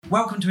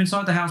Welcome to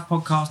Inside the House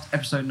podcast,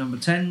 episode number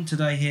 10.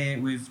 Today here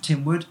with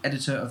Tim Wood,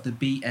 editor of the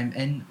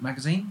BMN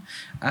magazine.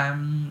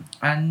 Tim,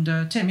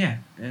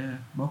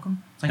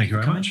 welcome. Thank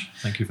you very much.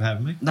 Thank you for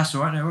having me. That's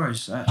all right, no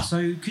worries.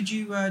 So could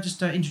you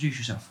just introduce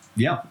yourself?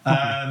 Yeah,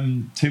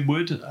 Tim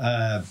Wood,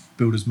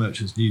 Builders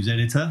Merchants News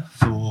editor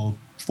for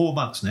 4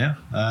 months now.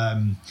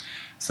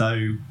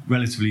 So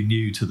relatively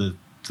new to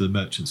the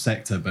merchant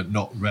sector, but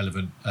not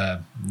relevant,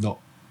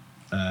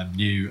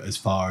 new as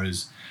far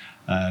as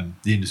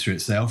the industry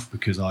itself,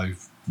 because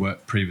I've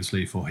worked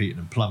previously for Heating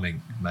and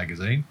Plumbing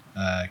magazine.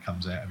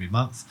 Comes out every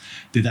month.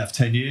 Did that for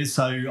 10 years,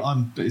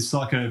 so it's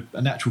like a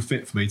natural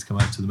fit for me to come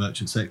out to the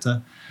merchant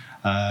sector.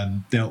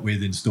 Dealt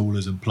with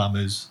installers and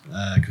plumbers,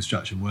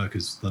 construction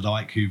workers, the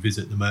like, who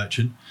visit the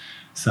merchant.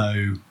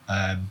 So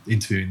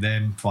interviewing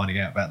them, finding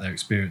out about their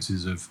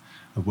experiences of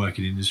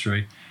working in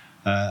industry.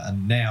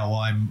 And now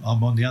I'm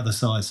on the other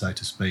side, so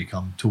to speak.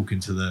 I'm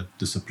talking to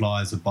the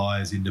suppliers, the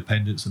buyers, the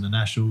independents and the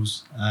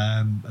nationals,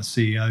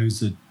 CEOs,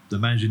 the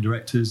managing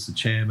directors, the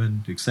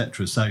chairman,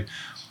 etc. So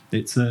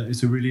it's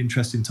a really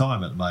interesting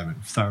time at the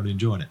moment. Thoroughly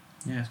enjoying it.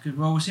 Yeah, it's good.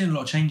 Well, we're seeing a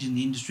lot of change in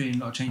the industry and a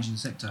lot of change in the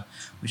sector,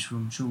 which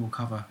I'm sure we'll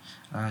cover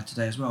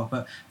today as well.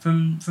 But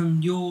from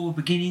your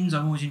beginnings,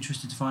 I'm always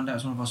interested to find out,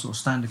 as one of our sort of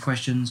standard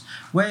questions,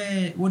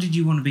 what did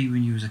you want to be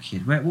when you was a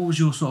kid? What was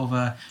your sort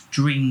of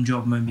dream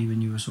job maybe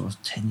when you were sort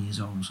of 10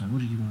 years old or so? What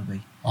did you want to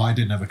be? I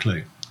didn't have a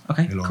clue.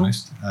 Okay, in all cool.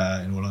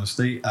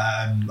 honesty.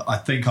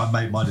 I think I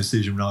made my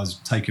decision when I was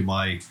taking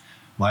my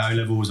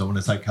O-levels. I want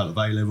to take a couple of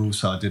A-levels,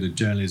 so I did a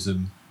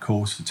journalism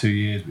course for 2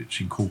 years,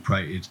 which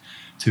incorporated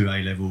 2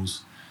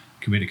 A-levels,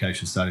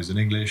 communication studies and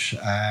English,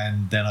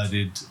 and then I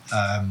did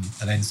an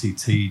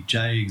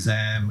NCTJ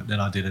exam,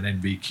 then I did an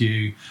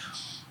NVQ,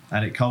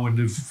 and it kind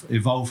of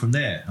evolved from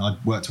there. I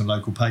worked on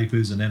local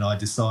papers, and then I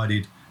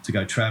decided to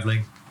go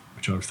travelling,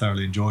 which I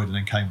thoroughly enjoyed, and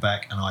then came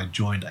back and I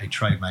joined a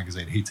trade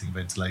magazine, Heating and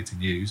Ventilating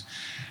News,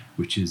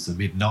 which is the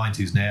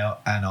mid-90s now,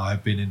 and I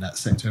have been in that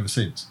sector ever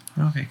since.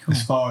 Okay, cool.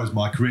 As far as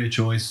my career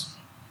choice,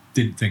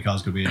 didn't think I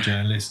was going to be a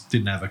journalist,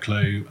 didn't have a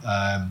clue,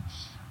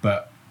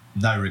 but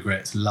no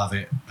regrets, love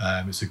it.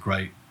 It's a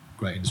great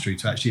industry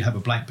to actually have a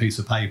blank piece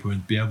of paper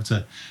and be able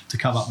to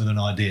come up with an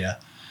idea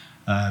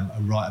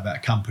and write about a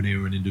company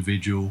or an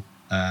individual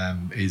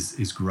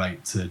is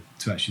great to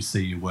actually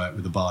see your work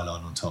with a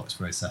byline on top. It's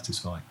very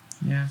satisfying.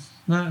 Yeah,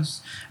 no,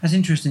 that's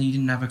interesting. You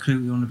didn't have a clue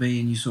what you want to be,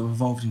 and you sort of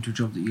evolved into a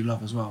job that you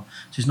love as well.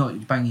 So it's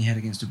not banging your head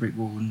against a brick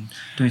wall and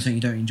doing something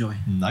you don't enjoy.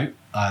 No,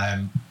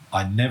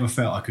 I never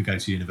felt I could go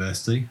to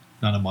university.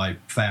 None of my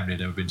family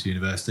had ever been to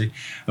university.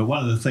 But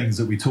one of the things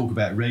that we talk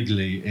about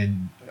regularly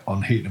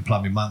on Heating and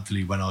Plumbing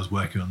Monthly when I was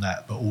working on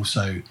that, but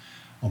also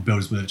on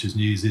Builders Merchants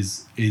News,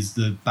 is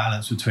the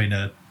balance between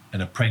an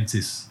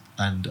apprentice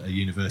and a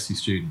university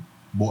student.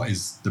 What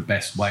is the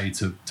best way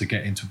to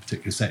get into a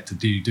particular sector?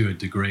 Do you do a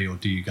degree or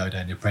do you go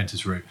down the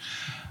apprentice route?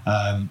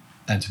 And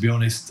to be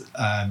honest,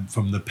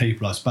 from the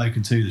people I've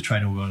spoken to, the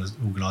training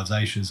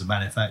organisations, the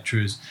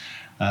manufacturers,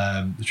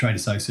 the trade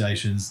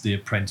associations, the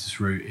apprentice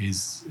route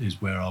is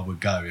where I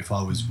would go. If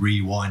I was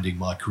rewinding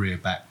my career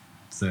back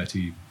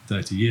 30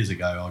 years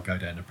ago, I'd go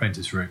down the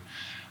apprentice route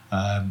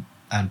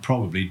and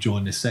probably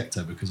join this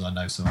sector because I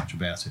know so much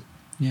about it.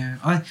 Yeah,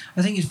 I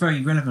think it's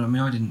very relevant. I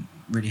mean, I didn't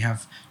really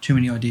have too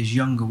many ideas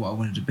younger what I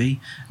wanted to be,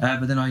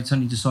 but then I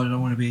suddenly decided I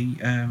want to be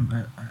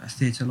a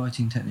theatre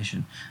lighting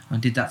technician. I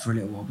did that for a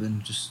little while, but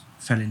then just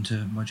fell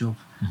into my job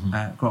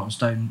at Grant &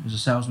 Stone as a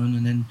salesman,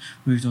 and then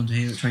moved on to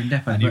here at Trading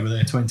Depot. And you were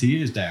there 20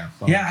 years, Darren.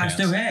 Yeah, I'm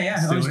still here.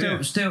 Yeah,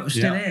 I'm still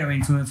here. I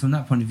mean, from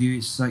that point of view,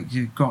 it's like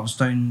Grant &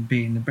 Stone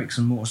being the bricks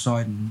and mortar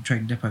side, and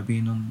Trading Depot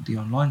being on the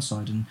online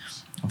side, and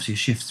obviously a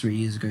shift 3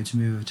 years ago to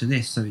move over to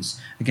this. So it's,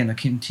 again, I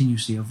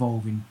continuously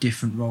evolve in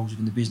different roles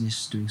within the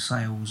business, doing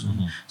sales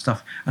and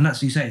stuff. And that's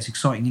what you say, it's an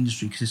exciting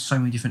industry because there's so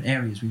many different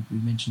areas. We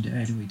mentioned it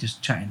earlier, didn't we,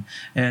 just chatting.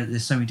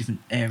 There's so many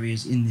different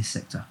areas in this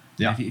sector.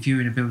 Yeah. If you're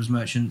in a builders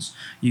merchants,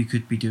 you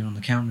could be doing on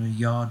the counter,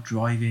 yard,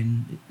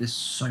 driving. There's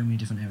so many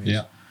different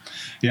areas.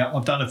 Yeah.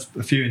 I've done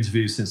a few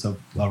interviews since I've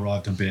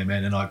arrived on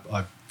BMN, and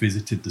I've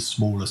visited the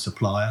smaller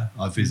supplier.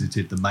 I've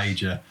visited the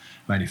major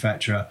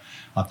manufacturer.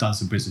 I've done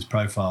some business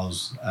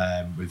profiles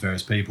with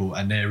various people,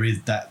 and there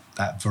is that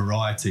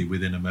variety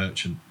within a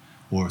merchant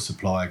or a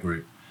supplier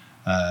group.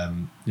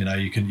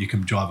 You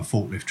can drive a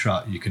forklift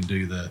truck. You can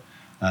do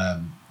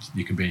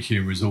you can be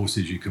human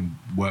resources. You can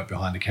work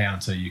behind the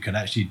counter. You can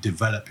actually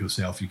develop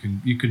yourself. You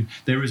can.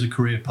 There is a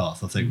career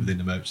path, I think, within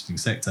the merchanting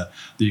sector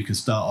that you can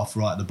start off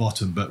right at the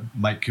bottom, but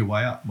make your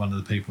way up. One of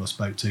the people I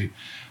spoke to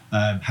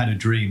had a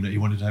dream that he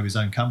wanted to have his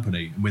own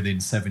company, and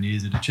within 7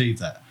 years, he'd achieved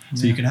that.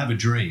 So you can have a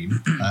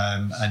dream,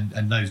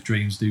 and those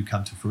dreams do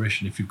come to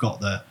fruition if you've got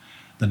the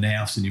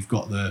nous and you've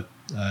got the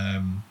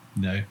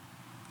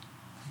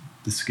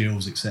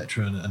skills,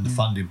 etc., and the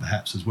funding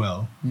perhaps as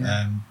well,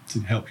 to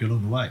help you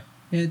along the way.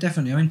 Yeah,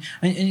 definitely. I mean,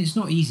 and it's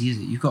not easy, is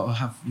it? You've got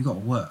to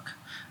work.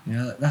 You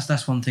know,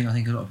 that's one thing I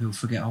think a lot of people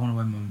forget. I want to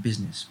own my own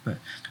business, but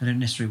I don't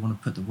necessarily want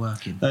to put the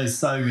work in. There's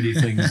so many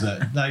things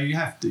that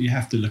you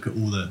have to look at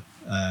all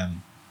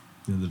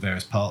the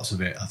various parts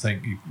of it. I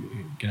think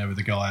with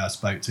the guy I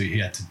spoke to,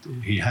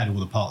 he had all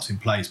the parts in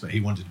place, but he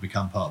wanted to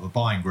become part of a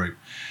buying group.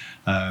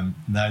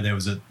 No, there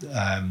was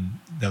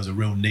a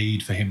real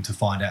need for him to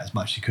find out as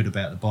much as he could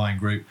about the buying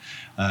group.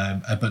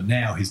 But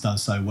now he's done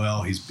so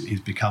well. He's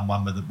become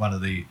one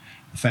of the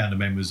founder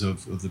members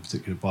of the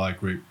particular buyer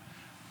group,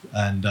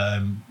 and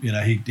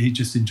he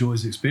just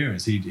enjoys the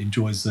experience. He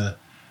enjoys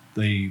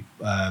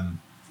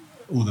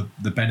all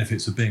the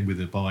benefits of being with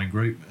the buying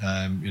group.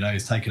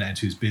 He's taken it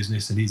into his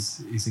business, and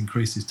he's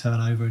increased his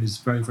turnover, and is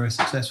very, very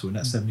successful in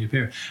that 7-year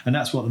period. And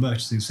that's what the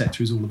merchanting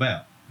sector is all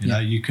about.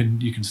 You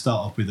can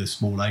start off with a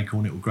small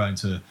acorn; it will grow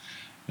into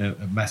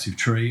a massive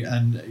tree,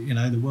 and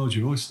the world's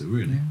your oyster,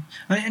 really.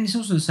 Yeah. And it's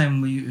also the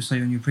same when you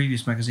say on your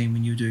previous magazine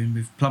when you were doing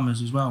with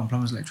plumbers as well, and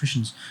plumbers,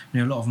 electricians.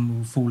 A lot of them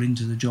will fall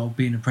into the job,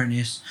 be an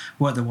apprentice,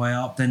 work their way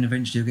up, then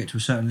eventually they'll get to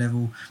a certain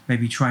level,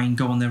 maybe train,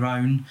 go on their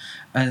own,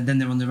 and then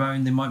they're on their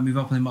own. They might move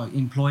up and they might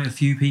employ a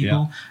few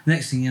people. Yeah.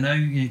 Next thing you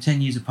know,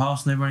 10 years have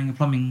passed and they're running a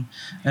plumbing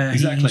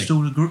heating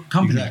installer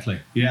company. Exactly.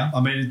 Yeah.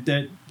 I mean,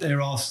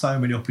 there are so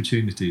many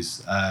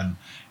opportunities.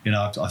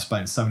 I've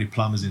spoken to so many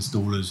plumbers,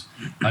 installers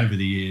over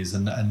the years,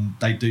 and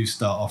they do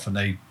start off, and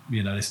they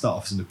start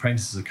off as an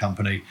apprentice as a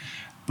company,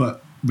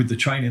 but with the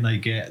training they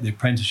get, the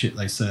apprenticeship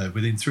they serve,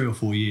 within 3 or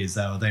 4 years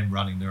they are then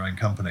running their own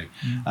company,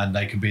 and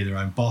they can be their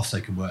own boss.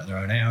 They can work their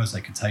own hours.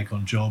 They can take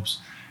on jobs.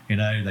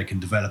 They can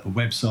develop a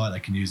website. They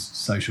can use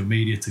social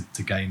media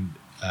to gain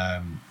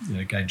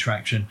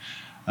traction.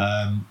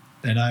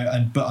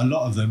 But a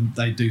lot of them,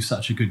 they do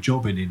such a good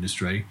job in the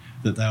industry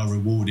that they are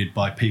rewarded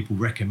by people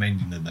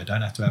recommending them. They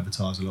don't have to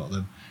advertise, a lot of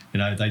them.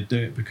 They do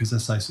it because they're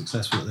so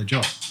successful at their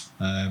job.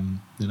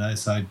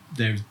 So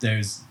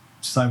there's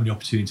so many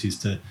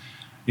opportunities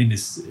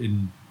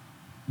in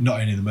not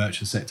only the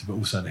merchant sector but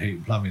also the heat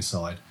and plumbing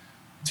side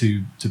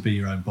to be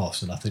your own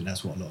boss. And I think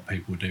that's what a lot of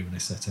people do when they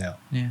set out.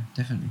 Yeah,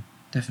 definitely.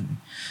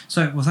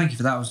 So, well, thank you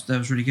for that. That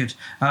was really good.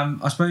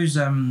 I suppose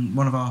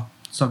one of our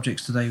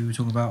subjects today we were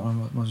talking about,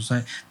 what was I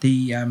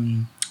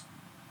saying,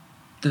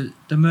 the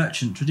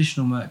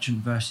traditional merchant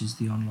versus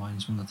the online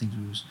is one of the things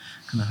we was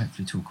going to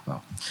hopefully talk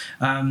about,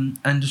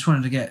 and just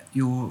wanted to get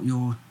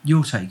your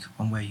take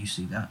on where you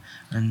see that,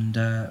 and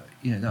that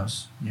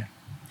was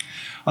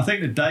I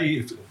think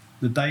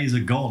the days are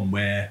gone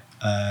where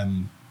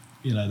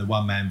the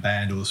one-man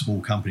band or the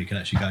small company can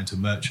actually go into a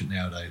merchant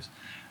nowadays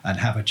and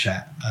have a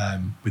chat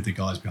with the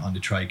guys behind the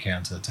trade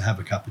counter, to have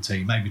a cup of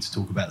tea, maybe to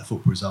talk about the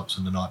football results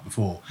from the night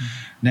before.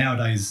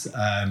 Nowadays,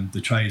 the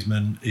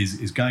tradesman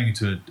is going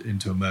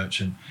into a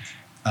merchant.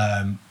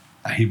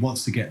 He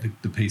wants to get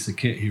the piece of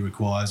kit he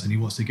requires, and he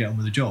wants to get on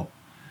with the job.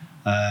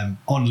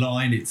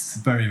 Online, it's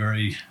very,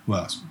 very,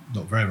 well, it's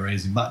not very, very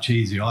easy, much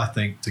easier, I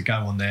think, to go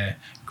on there,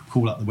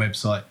 call up the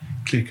website,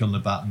 click on the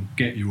button,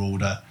 get your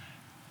order.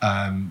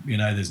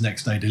 There's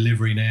next day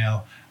delivery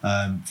now.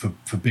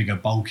 For bigger,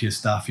 bulkier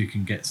stuff, you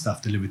can get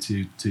stuff delivered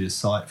to your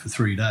site for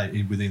 3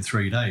 days, within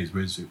 3 days,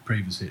 whereas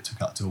previously it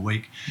took up to a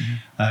week.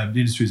 The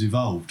industry's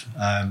evolved.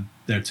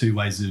 There are 2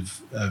 ways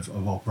of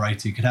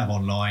operating. You can have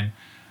online,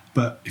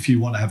 but if you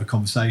want to have a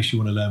conversation,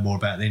 you want to learn more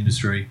about the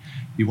industry,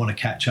 you want to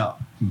catch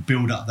up and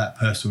build up that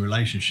personal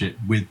relationship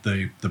with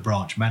the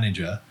branch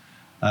manager,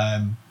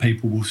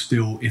 people will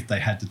still, if they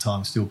had the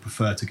time, still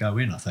prefer to go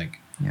in, I think.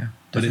 Yeah,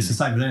 but it's the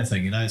same with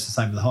anything, it's the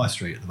same with the high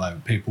street at the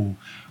moment. People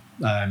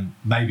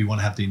maybe want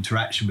to have the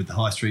interaction with the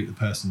high street, the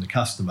person, the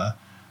customer,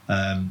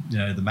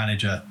 the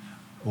manager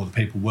or the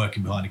people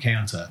working behind the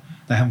counter.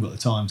 They haven't got the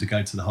time to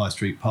go to the high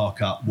street,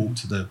 park up, walk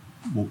to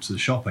the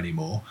shop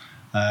anymore.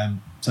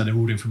 So they're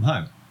ordering from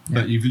home.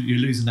 Yeah. But you're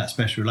losing that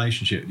special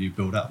relationship you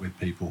build up with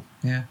people.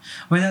 Yeah,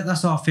 I mean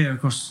that's our fear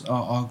across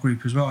our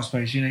group as well, I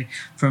suppose.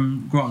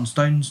 From Grant &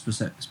 Stone's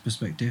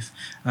perspective,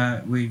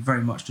 we're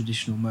very much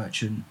traditional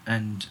merchant,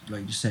 and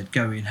like you said,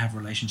 go in, have a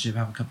relationship,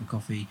 have a cup of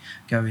coffee,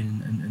 go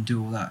in and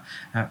do all that.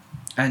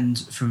 And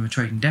from a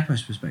trading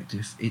depot's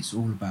perspective, it's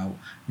all about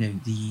the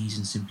ease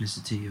and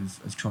simplicity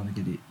of trying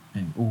to get it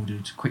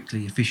ordered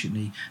quickly,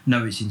 efficiently,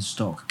 know it's in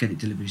stock, get it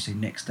delivered, say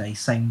next day,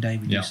 same day.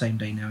 We do same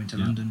day now into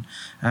London.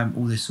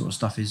 All this sort of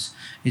stuff is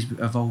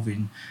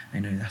evolving.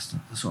 That's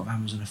the sort of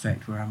Amazon effect,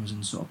 where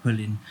Amazon's sort of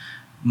pulling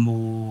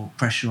more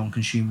pressure on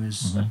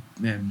consumers.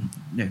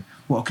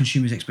 What a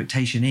consumer's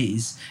expectation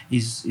is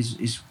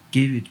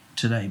given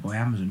today by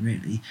Amazon,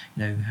 really.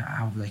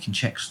 How they can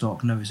check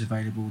stock, know it's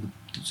available,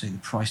 the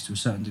price to a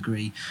certain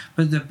degree.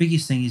 But the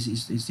biggest thing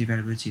is the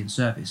availability and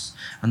service,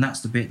 and that's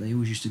the bit they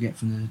always used to get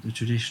from the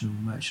traditional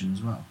merchant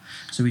as well.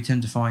 So we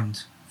tend to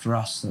find, for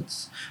us,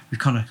 that we've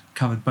kind of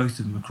covered both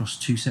of them across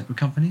 2 separate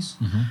companies.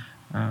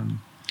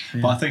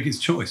 But I think it's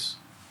choice.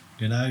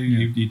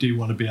 You do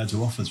want to be able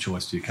to offer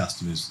choice to your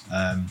customers.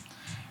 As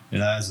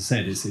I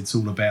said, it's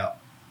all about.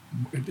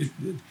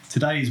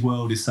 Today's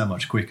world is so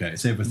much quicker.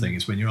 It's everything.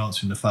 It's when you're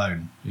answering the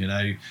phone. You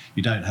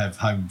don't have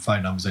home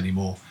phone numbers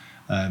anymore.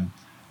 And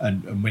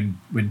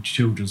when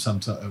children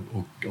sometimes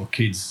or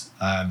kids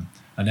are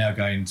now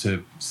going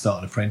to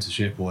start an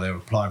apprenticeship, or they're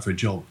applying for a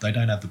job, they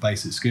don't have the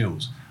basic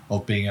skills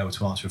of being able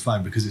to answer a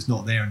phone, because it's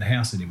not there in the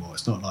house anymore.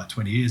 It's not like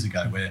 20 years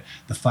ago where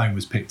the phone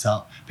was picked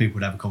up, people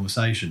would have a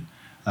conversation.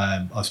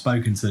 I've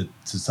spoken to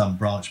some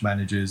branch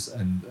managers,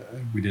 and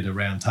we did a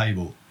round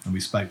table, and we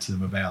spoke to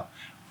them about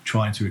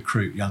trying to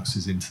recruit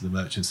youngsters into the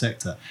merchant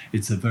sector.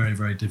 It's a very,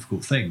 very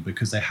difficult thing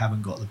because they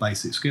haven't got the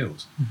basic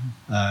skills.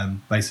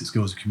 Basic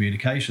skills of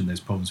communication.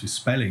 There's problems with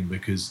spelling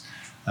because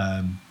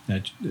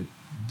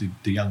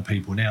the young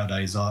people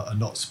nowadays are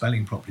not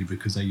spelling properly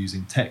because they're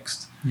using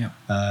text.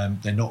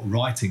 They're not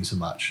writing so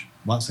much.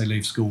 Once they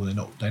leave school,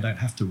 they don't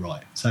have to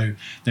write. So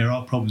there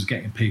are problems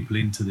getting people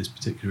into this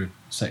particular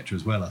sector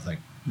as well, I think.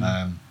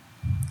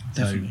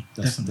 Definitely.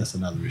 That's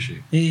another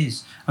issue. It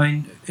is. I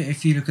mean,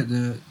 if you look at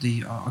the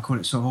I call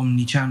it sort of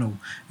omni-channel,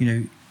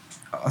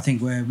 I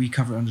think where we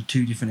cover it under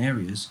two different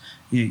areas,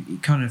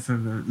 kind of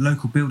for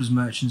local builders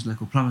merchants,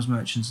 local plumbers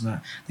merchants and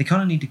that, they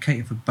kind of need to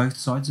cater for both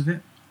sides of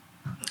it.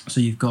 So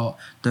you've got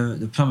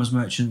the plumbers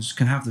merchants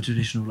can have the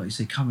traditional, like you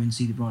say, come in,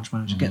 see the branch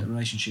manager, get the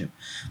relationship.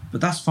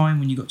 But that's fine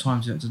when you've got time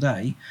to do it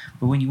today.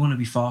 But when you want to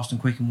be fast and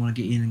quick and want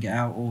to get in and get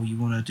out, or you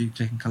want to do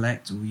click and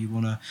collect, or you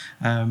want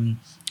to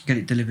get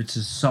it delivered to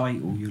the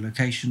site or your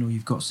location, or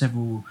you've got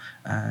several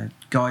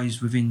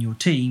guys within your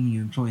team,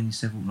 you're employing these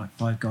several, like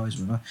 5 guys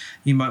or whatever,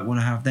 you might want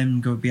to have them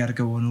be able to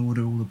go on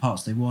order all the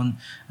parts they want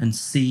and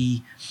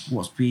see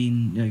what's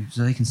being,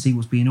 so they can see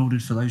what's being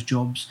ordered for those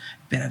jobs,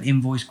 be able to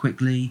invoice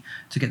quickly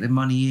to get their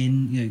money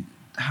in.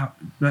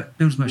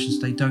 Builders merchants,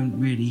 they don't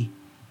really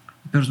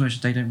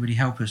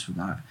help us with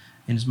that,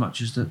 in as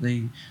much as that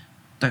they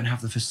don't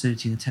have the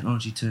facility and the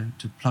technology to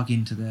plug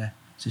into their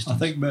systems. I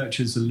think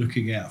merchants are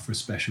looking out for a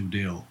special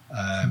deal.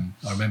 I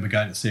remember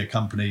going to see a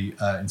company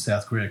in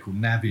South Korea called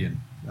Navion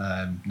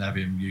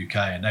UK,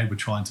 and they were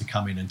trying to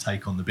come in and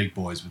take on the big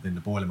boys within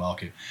the boiler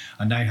market,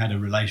 and they had a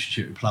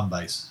relationship with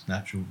Plumbase,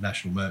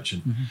 national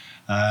merchant.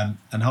 And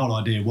the whole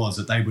idea was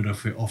that they would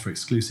offer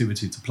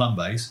exclusivity to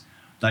Plumbase.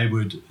 They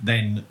would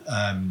then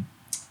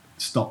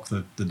stock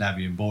the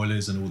Navion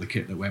boilers and all the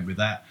kit that went with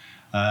that.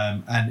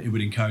 And it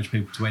would encourage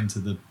people to enter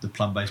the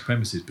Plumbase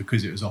premises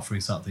because it was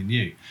offering something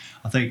new.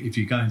 I think if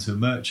you go into a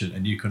merchant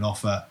and you can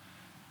offer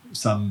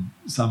some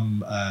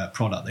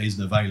product that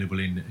isn't available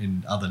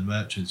in other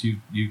merchants,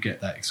 you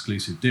get that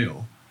exclusive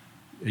deal.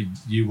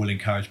 You will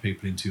encourage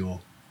people into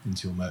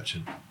your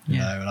merchant, you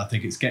know. And I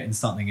think it's getting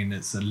something in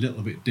that's a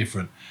little bit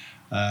different.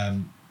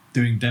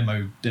 Doing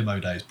demo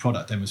days,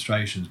 product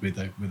demonstrations with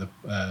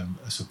a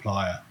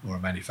supplier or a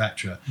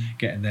manufacturer,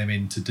 getting them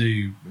in to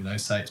do,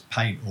 say it's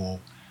paint or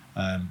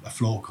a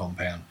floor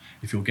compound.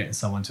 If you're getting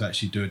someone to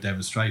actually do a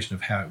demonstration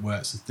of how it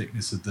works, the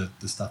thickness of the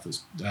stuff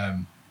that's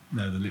the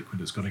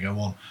liquid that's got to go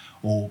on,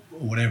 or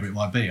whatever it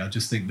might be, I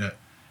just think that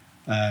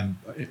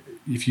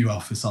if you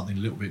offer something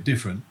a little bit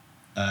different,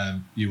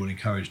 you will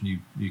encourage new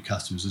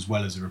customers as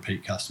well as the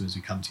repeat customers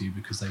who come to you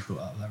because they've built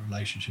up that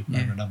relationship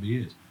over a number of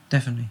years.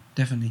 Definitely.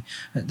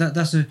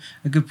 That's a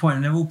good point,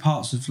 and they're all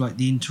parts of like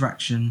the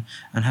interaction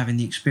and having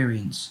the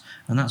experience,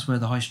 and that's where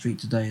the high street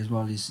today as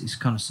well is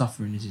kind of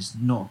suffering, is it's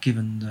not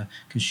given the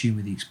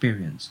consumer the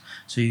experience.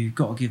 So you've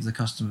got to give the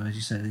customer, as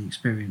you say, the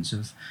experience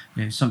of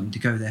something to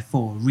go there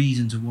for, a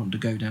reason to want to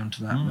go down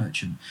to that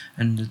merchant.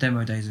 And the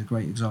demo days are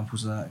great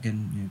examples of that.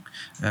 Again,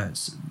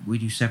 we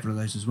do several of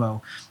those as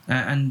well,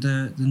 and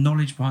the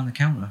knowledge behind the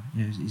counter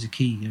is a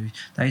key.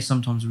 That is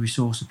sometimes a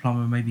resource. A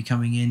plumber may be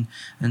coming in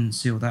and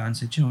see all that and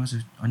say,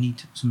 I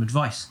need some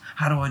advice.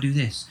 How do I do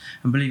this?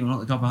 And believe it or not,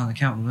 the guy behind the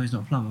counter, although he's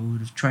not a plumber,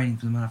 would have training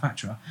from the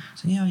manufacturer.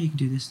 So you can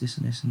do this,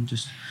 and this, and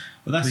just.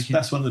 Well,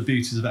 that's one of the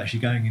beauties of actually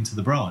going into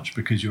the branch,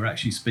 because you're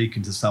actually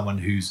speaking to someone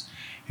who's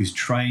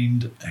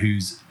trained,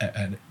 who's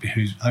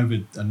over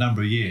a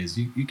number of years.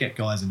 You get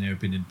guys in there who've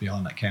been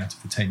behind that counter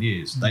for 10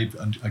 years. They've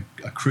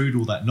accrued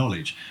all that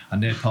knowledge,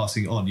 and they're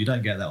passing it on. You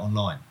don't get that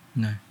online.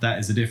 No, that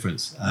is the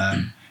difference.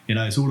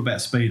 It's all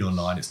about speed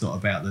online. It's not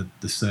about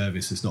the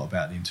service. It's not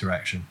about the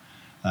interaction.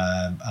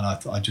 And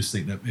I just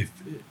think that if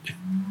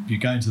you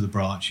go into the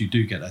branch, you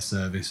do get that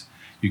service.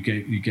 You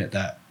get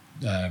that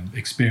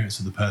experience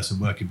of the person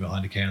working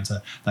behind the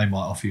counter. They might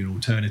offer you an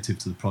alternative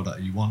to the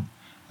product you want.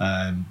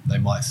 They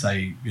might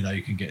say,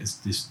 you can get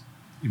this.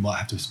 You might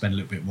have to spend a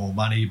little bit more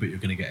money, but you're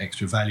going to get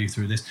extra value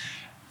through this.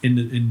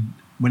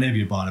 Whenever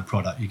you're buying a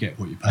product, you get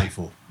what you pay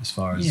for. As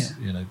far as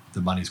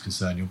the money's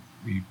concerned,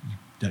 you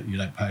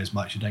don't pay as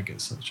much. You don't get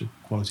such a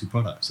quality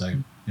product. So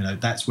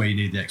that's where you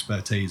need the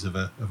expertise of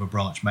a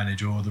branch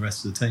manager or the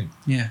rest of the team.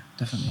 Yeah,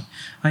 definitely.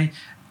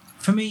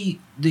 For me,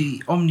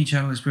 the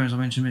omni-channel experience I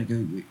mentioned a minute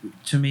ago,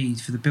 to me,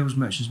 for the builders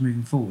merchants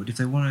moving forward, if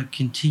they want to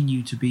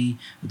continue to be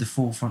at the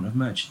forefront of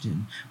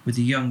merchanting, with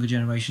the younger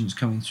generations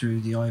coming through,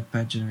 the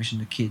iPad generation,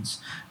 the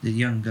kids, the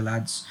younger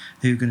lads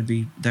who are going to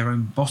be their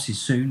own bosses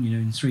soon,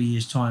 in 3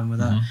 years' time, where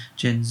that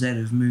Gen Z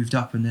have moved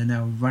up and they're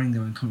now running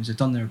their own companies, they've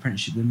done their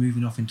apprenticeship, they're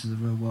moving off into the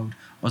real world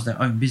as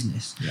their own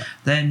business. Yeah.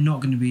 They're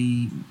not going to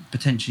be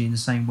potentially in the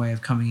same way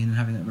of coming in and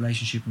having that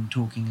relationship and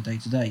talking a day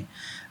to day.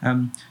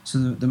 So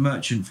the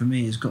merchant, for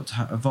me, has got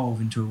to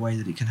evolve into a way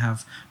that it can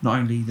have not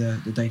only the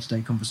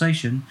day-to-day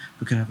conversation,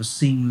 but can have a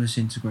seamless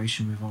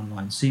integration with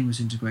online, seamless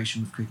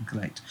integration with click and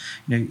collect.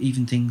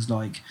 Even things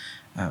like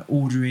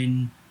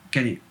ordering,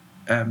 get it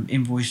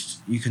invoiced.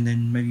 You can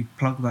then maybe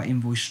plug that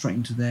invoice straight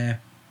into their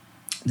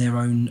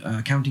own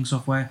accounting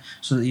software,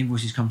 so that the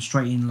invoices come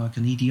straight in like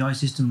an EDI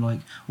system,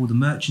 like all the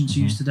merchants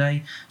use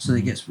today. So that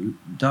it gets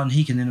done,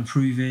 he can then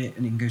approve it,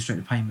 and it can go straight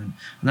to payment.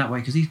 And that way,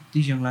 because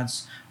these young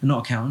lads, they're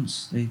not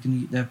accountants, they're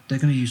going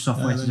to use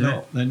software to do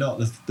it. They're not.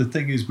 The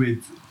thing is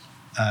with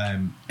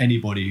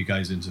anybody who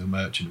goes into a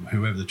merchant,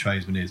 whoever the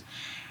tradesman is,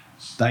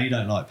 they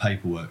don't like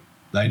paperwork.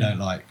 They don't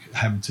like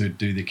having to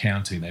do the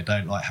accounting. They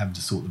don't like having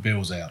to sort the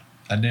bills out.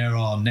 And there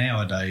are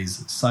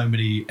nowadays so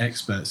many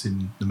experts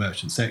in the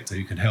merchant sector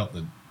who can help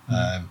them.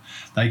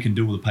 They can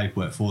do all the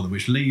paperwork for them,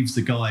 which leaves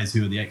the guys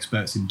who are the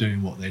experts in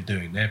doing what they're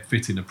doing. They're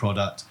fitting the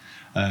product.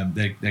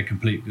 They're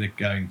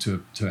going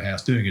to a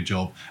house doing a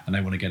job, and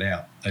they want to get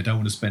out. They don't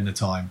want to spend the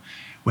time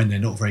when they're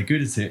not very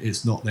good at it.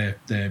 It's not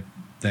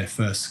their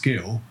first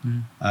skill.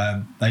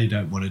 They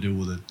don't want to do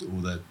all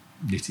the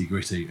nitty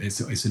gritty.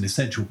 It's an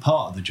essential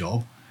part of the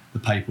job, the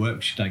paperwork,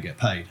 which you don't get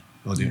paid.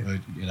 Or the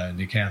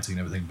accounting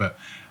and everything, but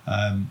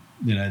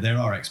there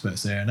are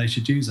experts there, and they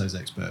should use those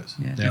experts.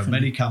 There are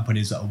many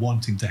companies that are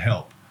wanting to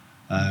help.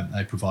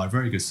 They provide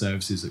very good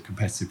services at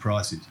competitive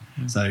prices.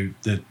 So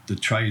the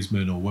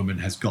tradesman or woman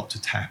has got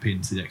to tap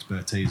into the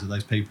expertise of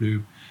those people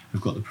who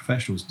have got the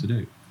professionals to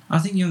do. I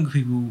think younger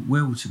people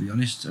will, to be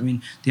honest. I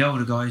mean, the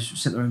older guys who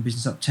set their own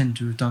business up tend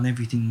to have done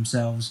everything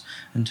themselves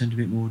and tend to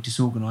be a bit more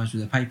disorganised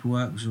with their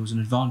paperwork, which was an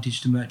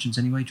advantage to merchants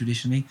anyway,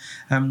 traditionally.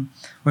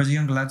 Whereas the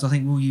younger lads, I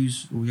think,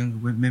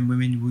 younger men,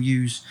 women will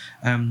use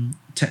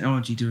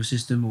technology to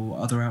assist them, or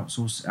other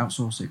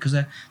outsource it, because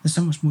they're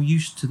so much more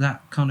used to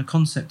that kind of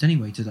concept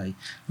anyway today.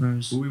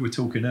 Whereas, well, we were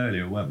talking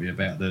earlier, weren't we,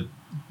 about the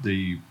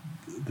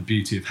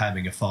beauty of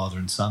having a father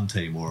and son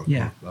team, or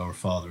a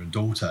father and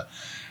daughter.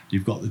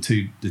 You've got the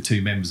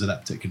two members of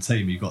that particular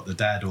team. You've got the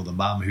dad or the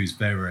mum who's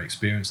very, very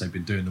experienced. They've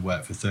been doing the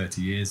work for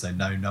 30 years. They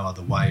know no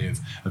other way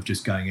of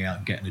just going out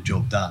and getting a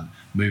job done,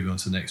 moving on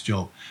to the next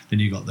job. Then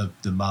you've got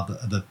the mother,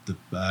 the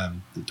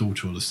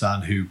daughter or the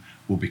son who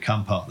will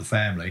become part of the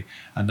family,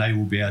 and they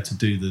will be able to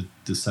do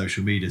the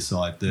social media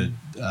side, the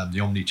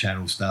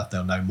omni-channel stuff.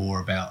 They'll know more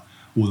about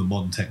all the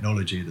modern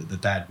technology that the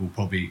dad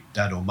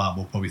or mum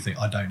will probably think,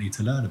 I don't need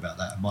to learn about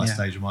that at my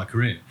stage of my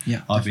career.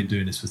 I've been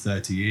doing this for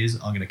 30 years.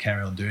 I'm going to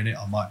carry on doing it.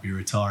 I might be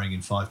retiring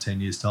in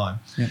 5-10 years time.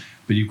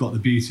 But you've got the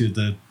beauty of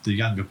the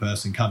younger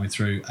person coming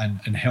through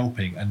and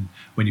helping. And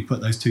when you put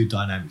those two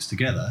dynamics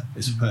together,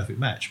 it's a perfect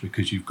match,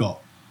 because you've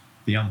got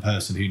the young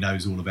person who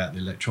knows all about the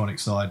electronic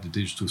side, the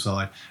digital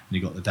side, and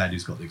you've got the dad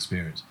who's got the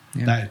experience.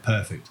 That is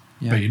perfect.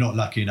 But you're not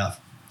lucky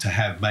enough to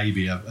have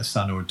maybe a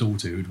son or a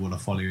daughter who'd want to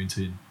follow you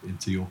into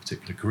your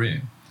particular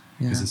career,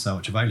 because there's so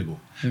much available.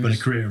 But a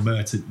career in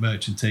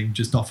merchanting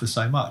just offers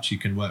so much. You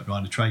can work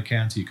behind a trade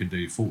counter, you can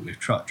do forklift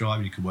truck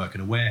driving, you can work in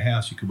a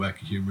warehouse, you can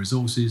work in human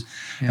resources,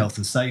 health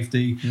and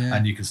safety,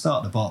 and you can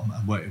start at the bottom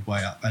and work your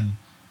way up. And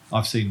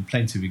I've seen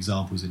plenty of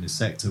examples in this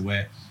sector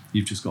where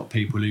you've just got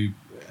people who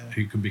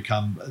can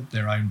become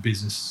their own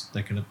business.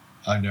 They can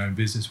own their own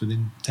business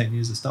within 10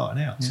 years of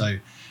starting out. So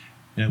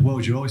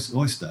world's your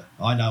oyster.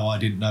 I know I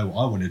didn't know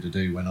what I wanted to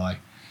do when I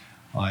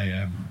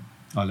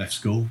left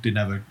school. Didn't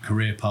have a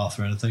career path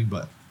or anything,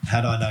 but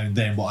had I known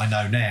then what I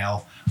know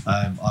now,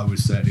 I would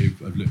certainly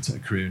have looked at a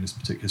career in this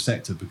particular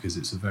sector, because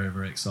it's a very,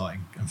 very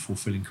exciting and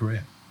fulfilling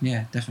career.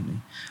 Yeah,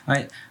 definitely.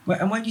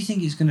 And where do you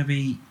think it's going to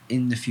be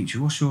in the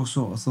future? What's your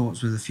sort of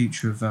thoughts with the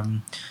future of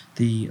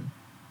the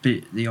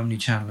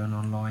omni-channel and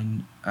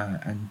online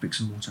and bricks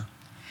and mortar?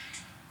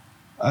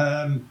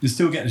 You're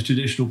still getting the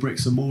traditional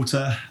bricks and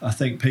mortar. I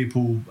think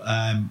people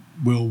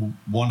will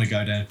want to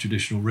go down a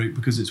traditional route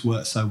because it's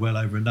worked so well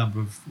over a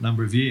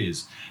number of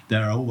years.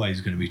 There are always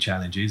going to be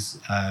challenges.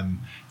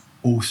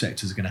 All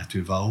sectors are going to have to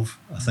evolve.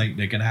 I think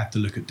they're going to have to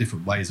look at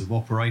different ways of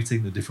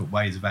operating, the different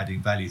ways of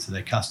adding value to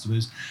their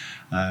customers,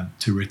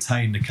 to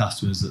retain the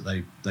customers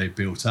that they've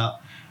built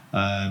up.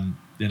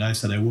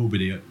 So there will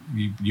be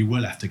you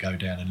will have to go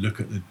down and look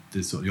at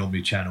the sort of the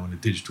omni-channel and the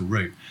digital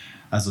route.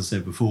 As I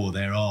said before,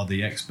 there are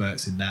the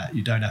experts in that.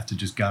 You don't have to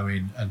just go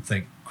in and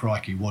think,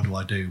 crikey, what do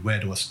I do? Where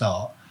do I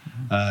start?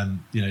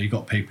 You've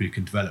got people who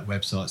can develop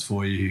websites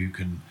for you, who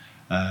can,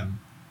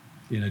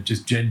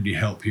 just generally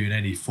help you in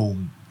any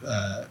form,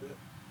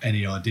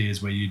 any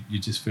ideas where you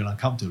just feel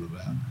uncomfortable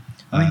about.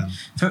 I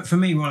mean, for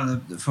me, one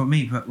of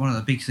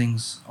the big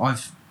things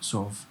I've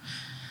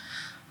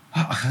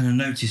I kind of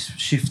noticed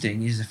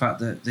shifting is the fact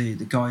that the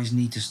guys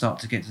need to start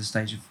to get to the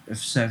stage of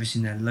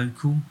servicing their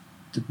local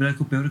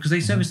builder, because they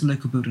service the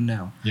local builder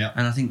now.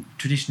 And I think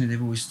traditionally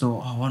they've always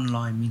thought,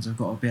 online means I've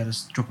got to be able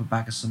to drop a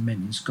bag of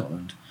cement in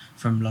Scotland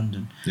from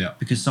London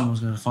because someone's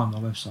going to find my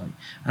website.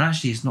 And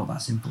actually it's not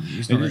that simple.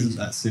 It isn't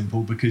that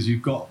simple, because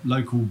you've got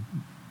local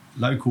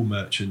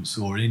merchants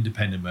or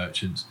independent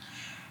merchants.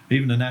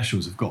 Even the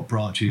nationals have got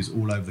branches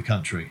all over the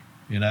country.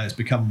 It's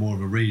become more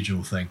of a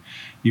regional thing.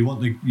 You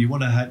want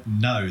to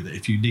know that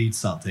if you need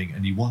something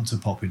and you want to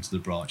pop into the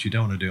branch, you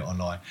don't want to do it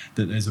online,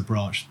 that there's a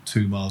branch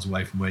 2 miles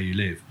away from where you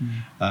live.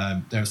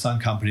 There are some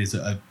companies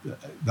that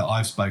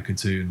I've spoken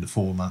to in the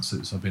 4 months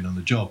since I've been on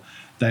the job.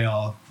 They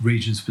are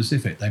region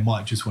specific. They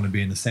might just want to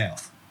be in the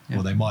south,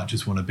 or they might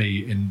just want to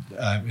be in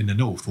the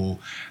north, or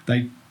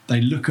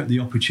they look at the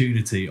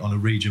opportunity on a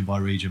region by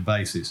region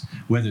basis,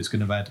 whether it's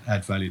going to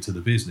add value to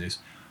the business,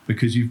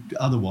 because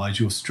otherwise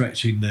you're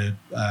stretching the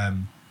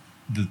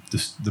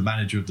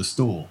manager of the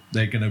store.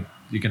 You're going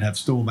to have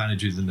store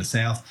managers in the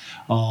south,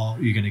 or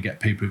you're going to get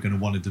people who are going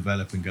to want to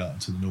develop and go up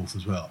to the north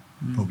as well.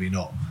 Probably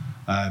not.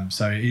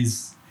 So it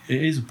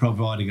is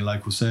providing a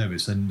local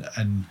service, and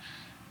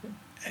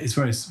it's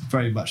very,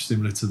 very much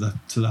similar to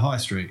the high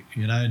street.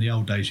 In the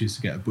old days, you used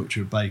to get a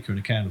butcher, a baker, and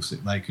a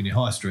candlestick maker in your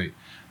high street.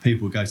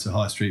 People would go to the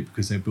high street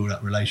because they build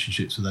up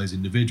relationships with those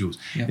individuals.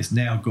 Yep. It's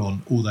now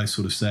gone. All those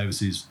sort of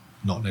services,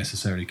 not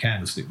necessarily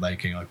candlestick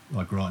making, I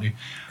grant you,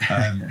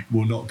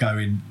 will not go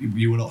in.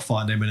 You will not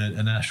find them in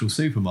a national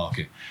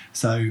supermarket.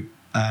 So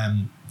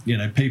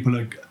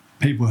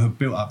people have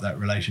built up that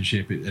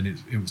relationship, and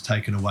it was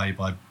taken away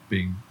by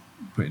being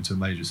put into a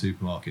major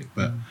supermarket.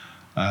 But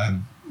I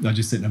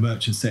just think the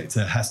merchant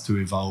sector has to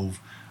evolve.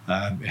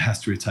 It has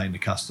to retain the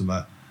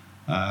customer,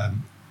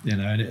 and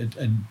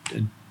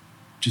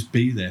just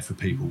be there for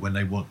people when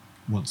they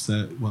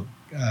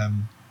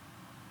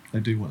they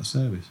do want a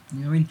service.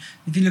 Yeah, I mean,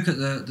 if you look at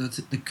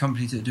the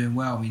companies that are doing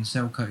well, I mean,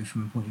 Selco,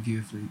 from a point of view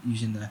of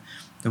using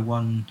the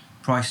one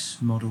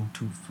price model,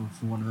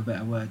 for want of a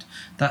better word,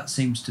 that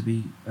seems to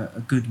be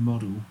a good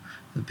model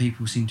that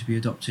people seem to be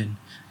adopting,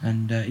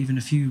 and even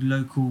a few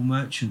local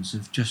merchants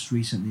have just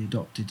recently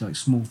adopted. Like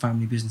small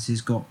family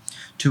businesses got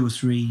 2 or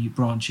 3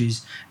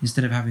 branches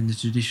instead of having the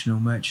traditional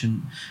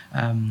merchant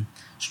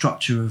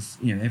structure of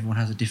everyone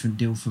has a different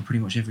deal for pretty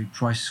much every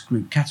price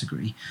group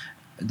category.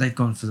 They've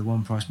gone for the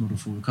one price model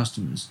for all the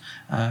customers,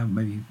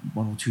 maybe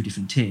 1 or 2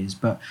 different tiers,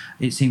 but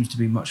it seems to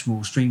be much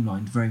more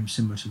streamlined, very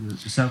similar to the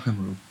Selco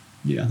model.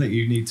 Yeah, I think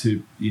you need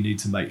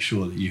to make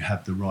sure that you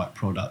have the right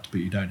product,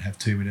 but you don't have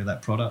too many of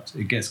that product.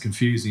 It gets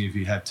confusing if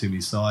you have too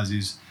many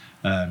sizes,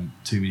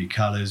 too many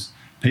colours.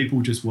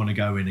 People just want to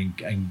go in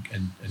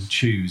and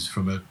choose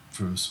from a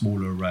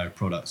smaller array of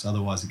products.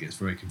 Otherwise, it gets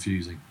very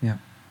confusing. Yeah.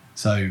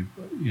 So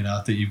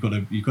I think you've got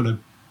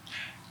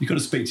to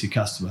speak to your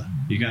customer.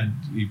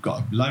 You've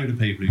got a load of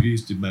people who've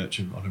used the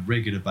merchant on a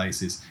regular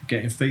basis,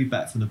 getting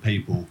feedback from the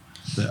people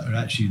that are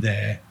actually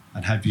there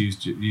and have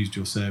used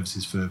your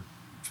services for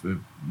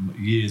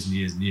years and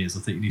years and years. I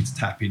think you need to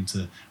tap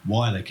into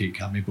why they keep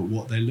coming, but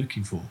what they're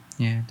looking for.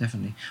 Yeah,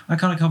 definitely. That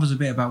kind of covers a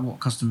bit about what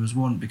customers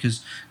want,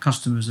 because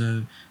customers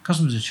are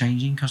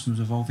changing,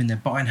 customers are evolving, their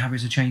buying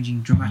habits are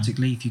changing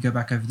dramatically. If you go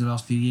back over the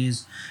last few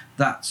years,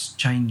 that's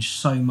changed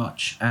so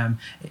much, and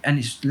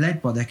it's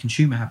led by their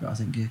consumer habit. I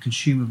think the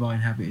consumer buying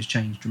habit has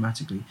changed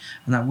dramatically,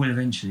 and that will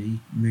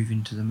eventually move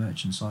into the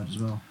merchant side as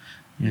well.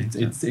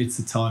 It's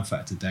a time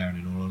factor, Darren,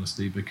 in all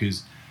honesty,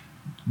 because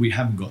we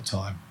haven't got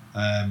time.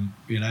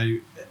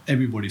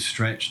 Everybody's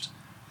stretched.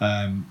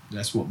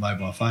 That's what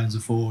mobile phones are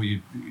for.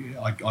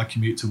 I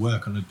commute to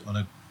work on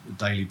a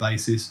daily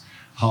basis.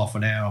 Half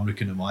an hour I'm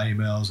looking at my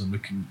emails. I'm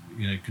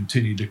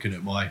continue looking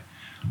at my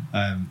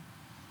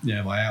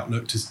my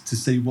Outlook to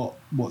see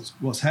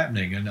what's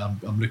happening, and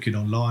I'm looking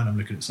online. I'm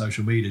looking at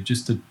social media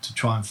just to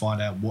try and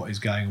find out what is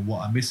going and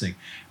what I'm missing.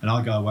 And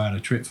I go away on a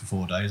trip for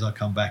 4 days. I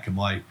come back and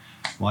my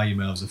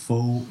emails are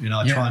full.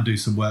 I try and do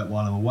some work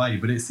while I'm away,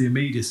 but it's the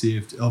immediacy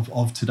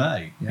of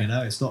today.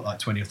 Yeah. It's not like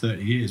 20 or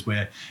 30 years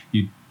where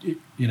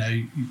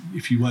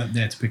if you weren't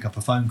there to pick up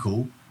a phone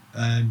call,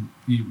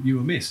 you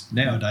were missed.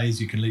 Nowadays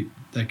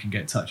they can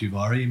get in touch with you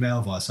via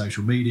email, via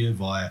social media,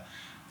 via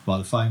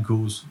the phone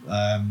calls.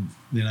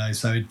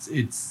 So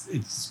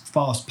it's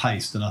fast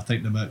paced, and I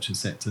think the merchant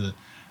sector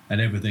and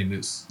everything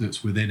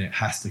that's within it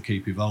has to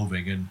keep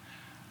evolving and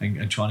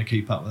trying to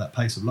keep up with that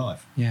pace of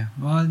life. Yeah,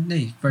 well, no,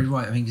 you're very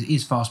right. I think it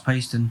is fast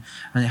paced, and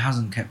it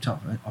hasn't kept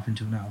up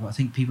until now. But I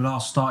think people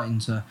are starting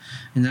to,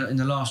 in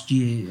the last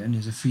year, and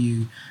there's a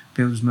few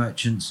builders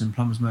merchants and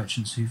plumbers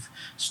merchants who've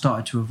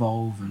started to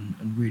evolve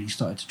and really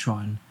started to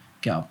try and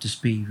get up to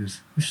speed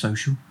with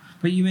social.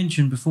 But you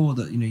mentioned before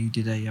that you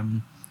did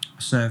a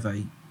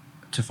survey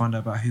to find out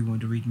about who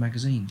wanted to read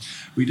magazines.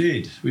 We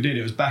did.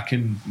 It was back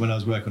in when I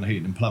was working on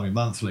Heating and Plumbing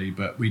Monthly,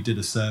 but we did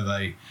a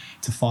survey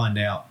to find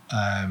out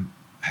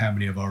how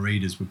many of our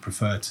readers would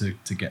prefer to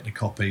get the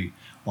copy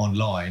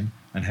online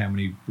and how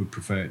many would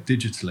prefer it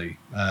digitally.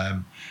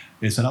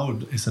 It's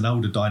an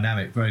older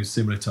dynamic, very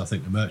similar to I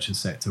think the merchant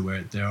sector,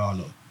 where there are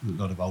a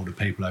lot of older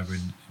people over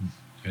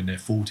in their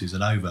 40s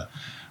and over,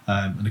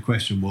 and the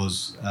question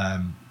was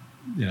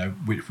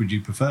which would you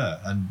prefer,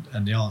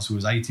 and the answer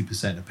was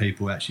 80% of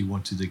people actually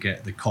wanted to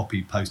get the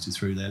copy posted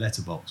through their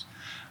letterbox,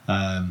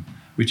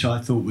 which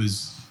I thought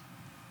was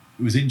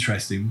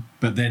interesting.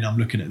 But then I'm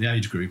looking at the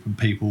age group, and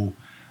people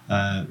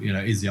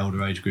is the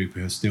older age group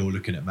who are still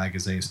looking at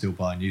magazines, still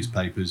buying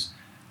newspapers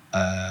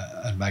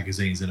and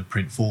magazines in a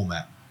print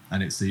format,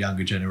 and it's the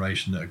younger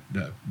generation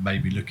that may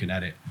be looking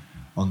at it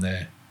on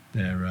their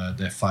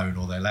phone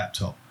or their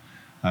laptop.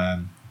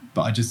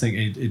 But I just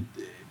think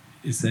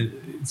it's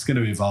going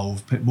to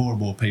evolve. More and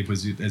more people,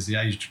 as the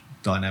age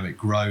dynamic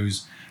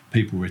grows,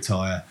 people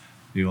retire.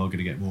 You are going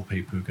to get more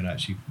people who are going to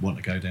actually want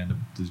to go down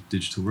the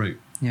digital route.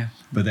 Yeah.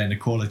 But then the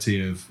quality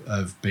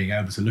of being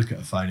able to look at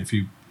a phone, if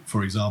you,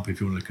 for example,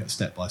 if you want to look at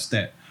step by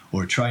step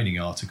or a training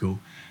article,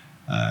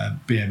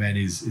 BMN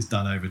is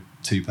done over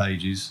 2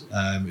 pages.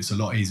 It's a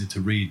lot easier to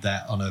read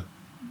that on a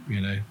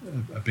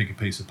bigger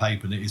piece of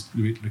paper than it is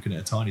looking at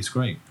a tiny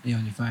screen. Yeah,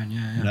 on your phone.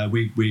 Yeah.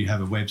 We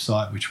have a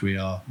website which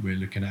we're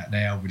looking at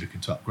now. We're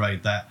looking to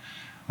upgrade that,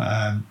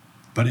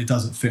 but it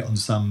doesn't fit on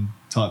some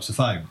types of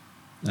phone.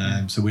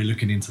 So we're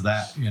looking into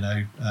that.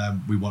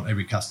 We want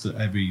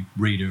every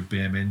reader of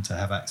BMN to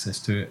have access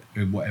to it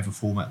in whatever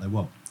format they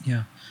want.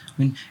 Yeah, I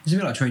mean, it's a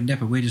bit like Trading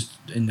Depot. We're just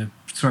in the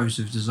throes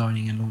of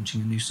designing and launching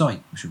a new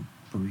site, which will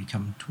probably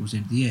come towards the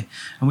end of the year.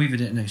 And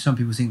we've some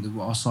people think that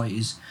what our site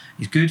is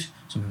good.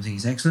 Some people think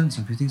it's excellent.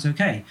 Some people think it's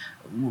okay.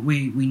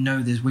 We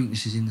know there's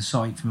weaknesses in the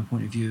site from a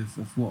point of view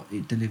of what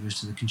it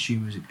delivers to the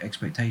consumer's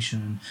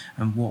expectation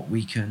and what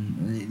we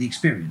can, the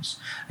experience.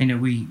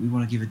 We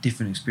want to give a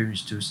different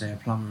experience to, say, a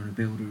plumber and a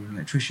builder and an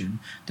electrician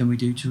than we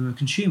do to a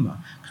consumer,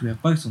 because we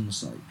have both on the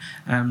site.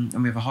 And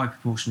we have a high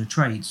proportion of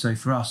trade. So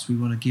for us, we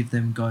want to give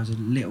them guys a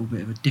little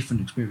bit of a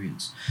different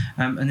experience.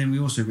 And then we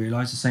also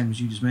realise, the same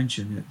as you just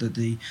mentioned, that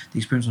the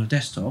experience on a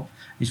desktop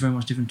is very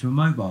much different to a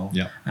mobile.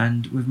 Yeah.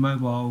 And with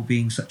mobile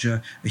being such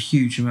a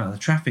huge amount of the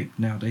traffic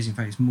nowadays, in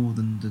fact it's more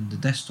than the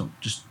desktop,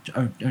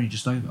 only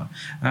just over,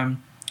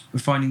 we're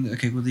finding that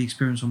the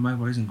experience on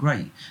mobile isn't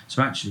great.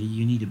 So actually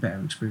you need a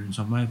better experience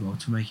on mobile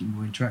to make it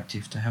more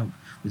interactive, to help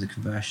with the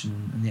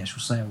conversion and the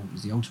actual sale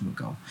is the ultimate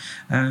goal.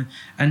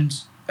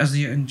 And as the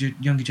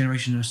younger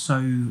generation are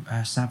so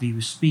savvy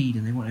with speed,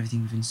 and they want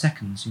everything within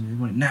seconds, they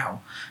want it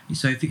now.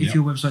 So if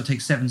your website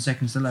takes 7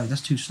 seconds to load,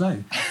 that's too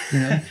slow,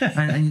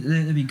 and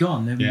they'll be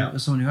gone. There'll be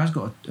someone who has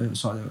got a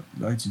site that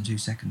loads in 2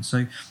 seconds.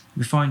 So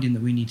we're finding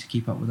that we need to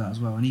keep up with that as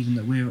well, and even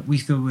that we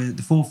feel we're at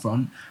the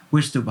forefront,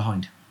 we're still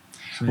behind.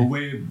 So,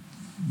 well,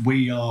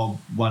 we are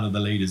one of the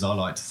leaders, I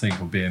like to think,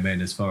 on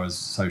BMN as far as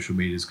social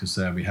media is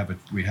concerned. We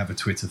have a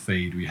Twitter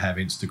feed, we have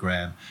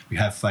Instagram, we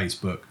have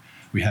Facebook,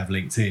 we have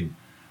LinkedIn.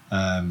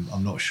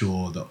 I'm not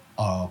sure that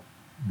our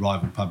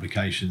rival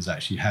publications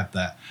actually have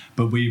that,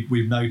 but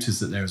we've noticed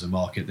that there is a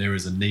market, there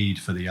is a need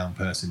for the young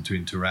person to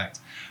interact.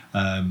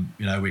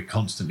 We're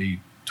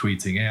constantly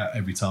tweeting out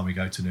every time we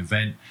go to an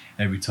event,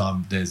 every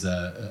time there's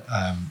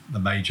a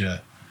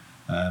major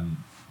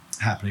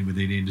happening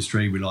within the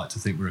industry. We like to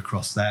think we're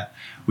across that.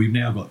 We've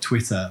now got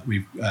Twitter.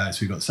 We've got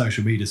the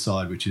social media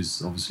side, which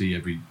is obviously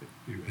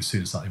as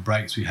soon as something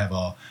breaks, we have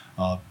our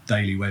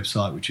daily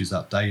website, which is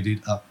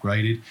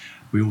upgraded.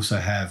 We also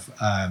have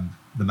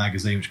the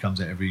magazine, which comes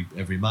out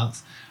every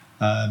month,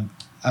 and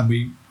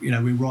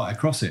we're right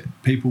across it.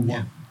 People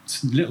want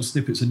little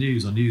snippets of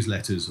news on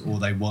newsletters, or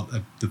they want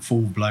the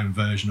full-blown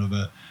version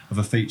of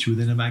a feature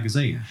within a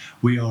magazine. Yeah.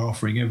 We are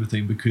offering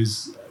everything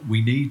because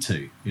we need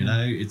to.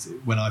 It's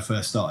when I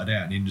first started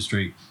out in the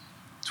industry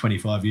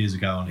 25 years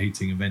ago on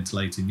heating and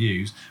ventilating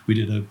news, we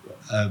did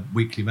a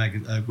weekly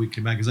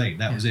magazine.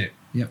 That was it.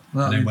 Yep.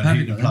 Well, and then when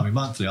Heating and Plumbing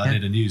Monthly, I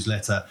did a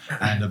newsletter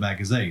and a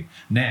magazine.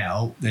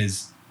 Now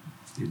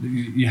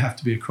you have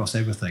to be across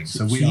everything.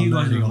 So we are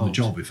learning on the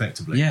job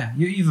effectively. Yeah,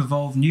 you've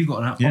evolved and you've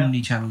got an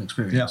omni-channel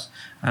experience,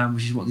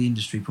 which is what the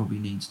industry probably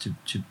needs to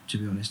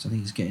be honest. I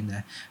think it's getting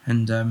there.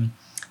 And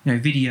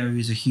video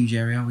is a huge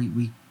area.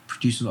 We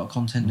produce a lot of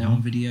content now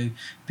on video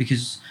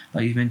because,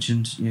 like you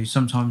mentioned,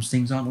 sometimes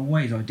things aren't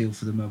always ideal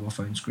for the mobile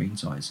phone screen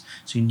size.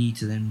 So you need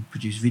to then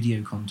produce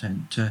video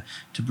content to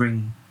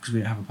bring, because we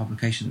don't have a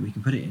publication that we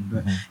can put it in.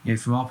 But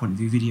from our point of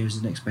view, video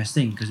is the next best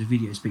thing, because a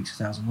video speaks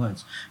 1,000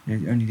 words.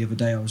 Only the other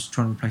day I was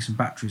trying to replace some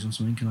batteries on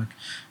something, and it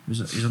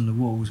was on the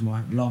wall was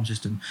my alarm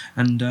system,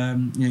 and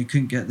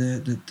couldn't get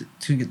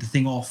the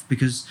thing off,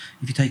 because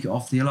if you take it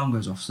off, the alarm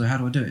goes off. So how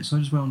do I do it? So I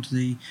just went onto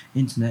the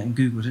internet and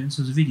Googled it, and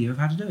so there's a video of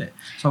how to do it.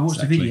 So I watched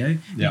the video.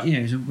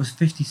 It was a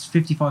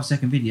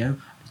 55-second video.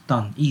 It's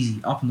done, easy,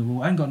 up on the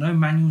wall. I ain't got no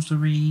manuals to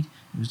read.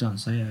 It was done.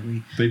 So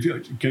But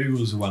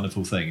Google's a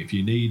wonderful thing. If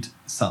you need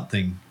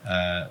something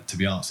to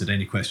be answered,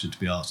 any question to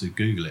be answered,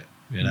 Google it.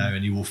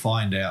 And you will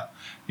find out.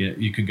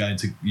 You can go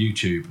into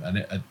YouTube,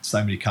 and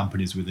so many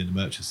companies within the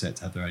merchant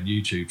sector have their own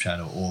YouTube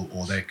channel,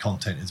 or their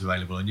content is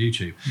available on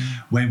YouTube.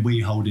 When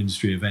we hold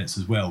industry events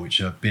as well, which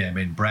are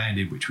BMN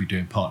branded, which we do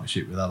in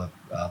partnership with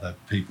other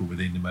people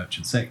within the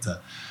merchant sector,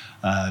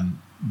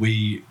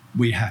 we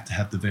have to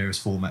have the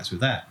various formats with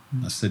that.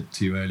 I said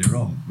to you earlier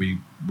on,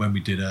 when we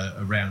did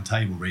a round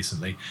table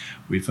recently,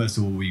 we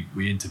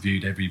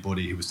interviewed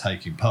everybody who was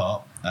taking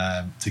part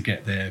to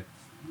get their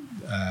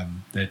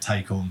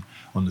take on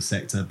the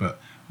sector,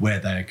 but where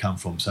they had come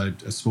from. So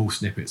a small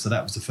snippet. So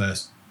that was the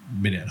first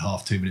minute and a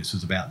half, 2 minutes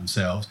was about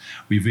themselves.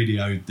 We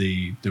videoed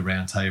the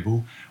round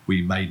table.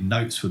 We made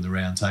notes from the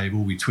round table.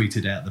 We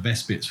tweeted out the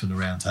best bits from the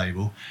round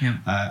table.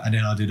 And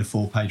then I did a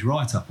 4-page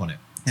write-up on it.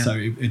 Yeah. So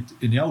in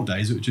the old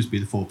days, it would just be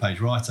the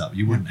 4-page write-up.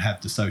 You wouldn't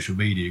have the social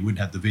media, you wouldn't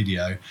have the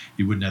video,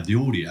 you wouldn't have the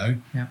audio.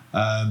 Yeah.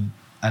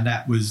 And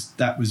that was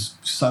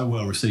so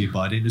well received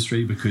by the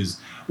industry, because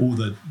all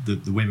the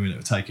women that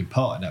were taking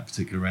part in that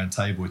particular round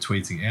table were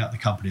tweeting it out. The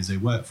companies they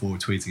worked for were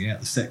tweeting it out.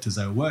 The sectors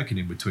they were working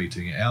in were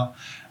tweeting it out.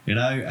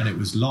 And it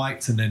was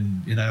liked. And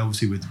then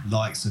obviously with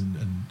likes and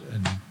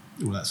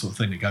all that sort of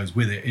thing that goes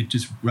with it, it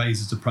just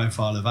raises the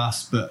profile of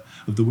us, but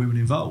of the women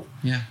involved.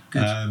 Yeah,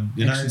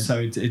 good.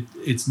 So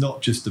it's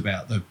not just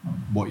about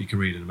what you can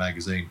read in a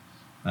magazine.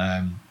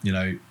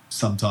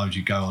 Sometimes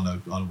you go on a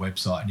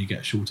website and you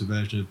get a shorter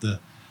version of the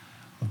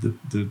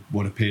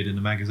what appeared in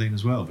the magazine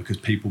as well, because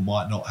people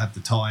might not have the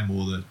time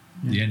or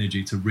the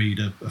energy to read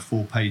a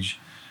 4-page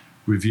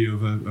review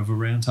of a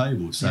round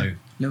table. So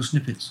little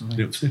snippets.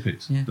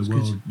 Yeah,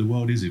 the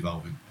world is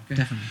evolving.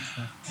 Definitely.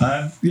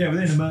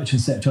 Within the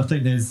merchant sector, I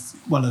think there's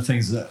one of the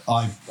things that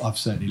I've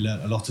certainly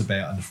learnt a lot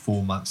about in the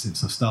 4 months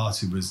since I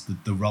started was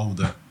the role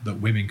that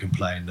women can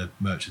play in the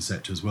merchant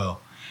sector as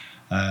well.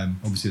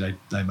 Obviously,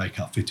 they make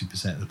up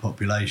 50% of the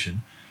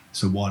population,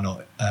 so why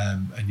not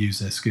and use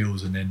their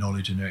skills and their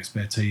knowledge and their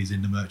expertise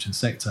in the merchant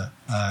sector.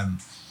 I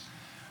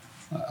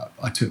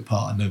took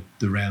part in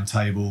the round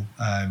table.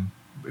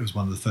 It was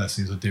one of the first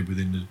things I did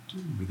within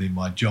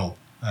my job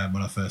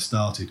when I first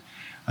started.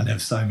 And there were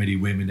so many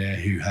women there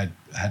who had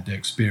their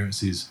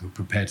experiences, who were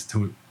prepared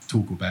to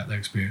talk about their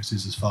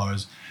experiences as far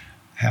as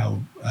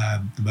how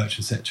the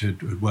merchant sector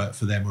had worked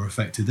for them or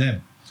affected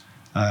them.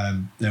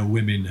 There were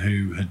women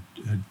who had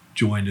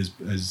joined as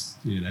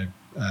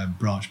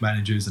branch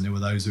managers, and there were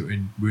those that were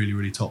in really,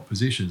 really top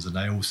positions, and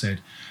they all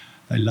said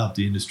they loved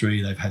the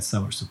industry. They've had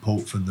so much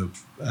support from the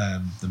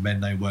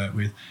men they work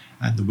with,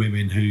 and the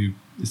women who,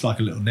 it's like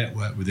a little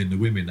network within the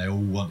women. They all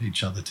want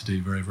each other to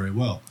do very, very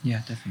well.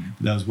 Yeah, definitely.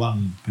 There was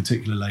one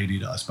particular lady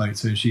that I spoke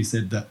to, and she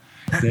said that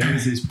there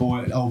is this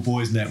old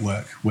boys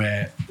network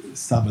where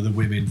some of the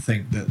women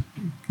think that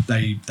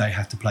they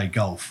have to play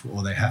golf,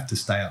 or they have to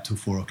stay up till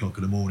 4 o'clock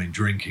in the morning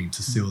drinking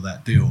to seal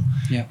that deal.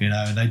 Yeah.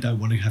 And they don't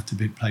want to have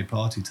to play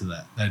party to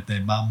that.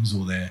 Their mums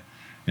or their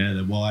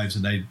wives,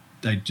 and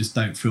they just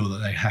don't feel that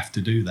they have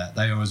to do that.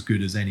 They are as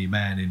good as any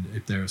man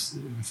if they're a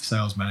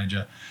sales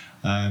manager,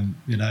 and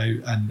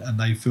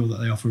they feel that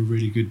they offer a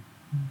really good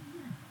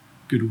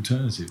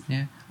alternative.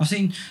 Yeah, I've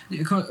seen.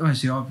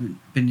 Honestly, I've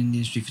been in the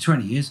industry for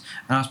 20 years,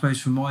 and I suppose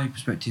from my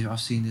perspective,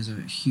 I've seen there's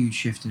a huge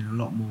shift in a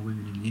lot more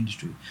women in the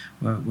industry.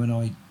 Where when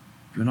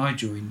I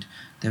joined,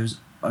 there was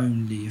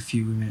only a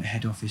few women at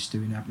head office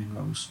doing admin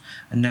roles,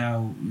 and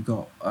now you've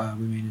got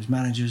women as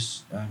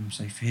managers.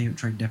 Say for here at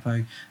Trading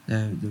Depot,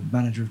 the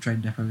manager of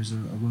Trading Depot is a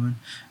woman.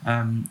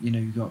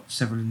 You've got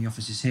several in the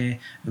offices here.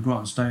 At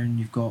Grant Stone,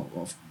 you've got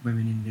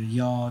women in the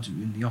yard,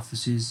 in the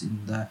offices,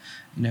 in the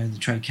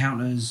trade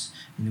counters,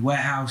 in the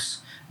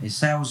warehouse. It's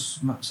sales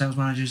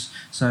managers,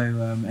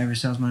 so area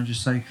sales managers.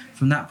 So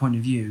from that point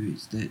of view,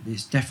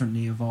 it's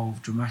definitely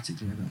evolved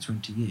dramatically over that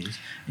 20 years.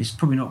 It's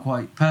probably not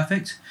quite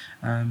perfect,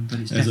 but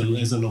it's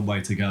there's a long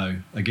way to go.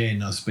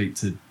 Again, I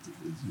listen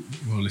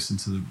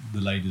to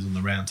the ladies on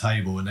the round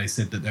table, and they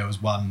said that there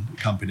was one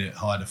company that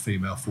hired a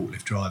female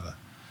forklift driver,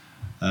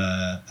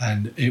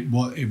 and it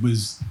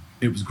was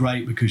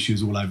great because she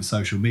was all over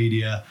social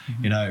media.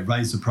 Mm-hmm. It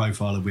raised the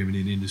profile of women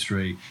in the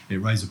industry. It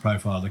raised the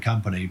profile of the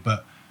company,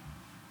 but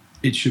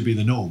it should be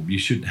the norm. You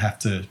shouldn't have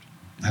to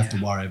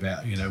worry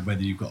about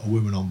whether you've got a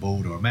woman on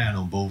board or a man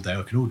on board. They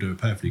can all do a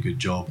perfectly good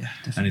job. Yeah,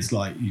 and it's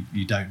like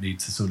you don't need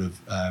to sort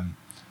of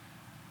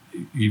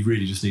you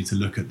really just need to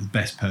look at the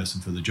best person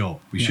for the job.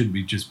 We shouldn't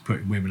be just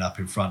putting women up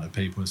in front of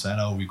people and saying,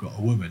 oh, we've got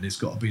a woman. It's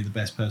got to be the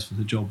best person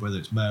for the job, whether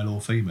it's male or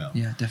female.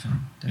 Yeah,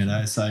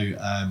 definitely. So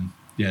I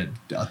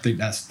think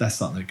that's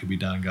something that could be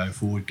done going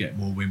forward. Get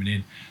more women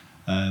in.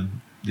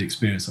 The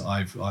experience that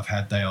I've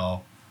had, they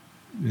are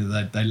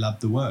they love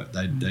the work.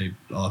 They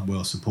are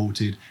well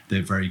supported.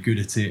 They're very good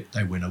at it.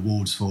 They win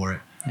awards for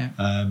it.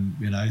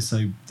 Yeah.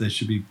 So there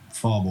should be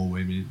far more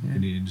women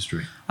in the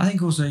industry. I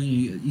think also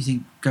you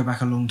think go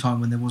back a long time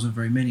when there wasn't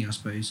very many. I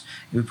suppose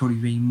it would probably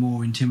be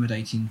more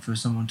intimidating for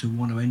someone to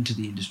want to enter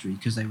the industry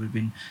because they would have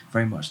been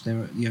very much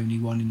the only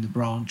one in the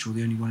branch or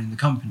the only one in the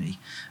company.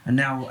 And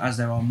now, as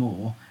there are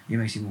more, it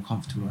makes it more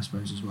comfortable, I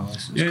suppose, as well.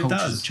 As cultures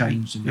have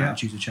changed and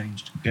attitudes have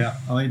changed. Yeah,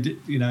 I mean,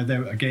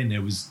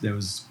 there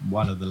was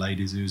one of the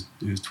ladies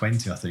who was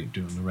 20, I think,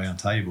 doing the round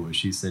table, and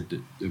she said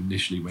that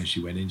initially when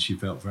she went in, she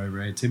felt very,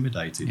 very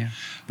intimidated. Yeah.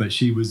 But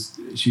she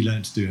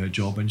learned to do her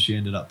job, and she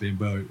ended up being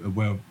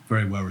a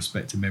very well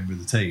respected member of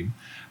the team.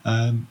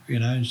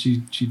 And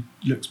she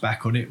looks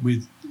back on it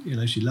with,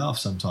 she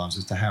laughs sometimes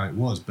as to how it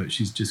was, but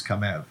she's just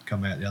come out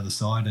the other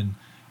side, and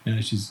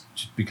she's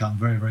become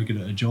very, very good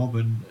at her job,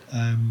 and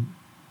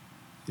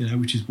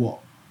which is what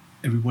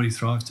everybody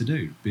thrives to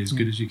do, be as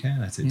good as you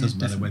can at it. It doesn't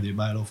matter whether you're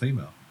male or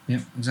female. Yeah,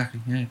 exactly.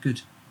 Yeah,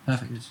 good.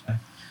 Perfect.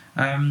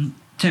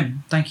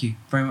 Tim, thank you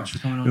very much for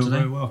coming on today. You're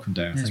very welcome,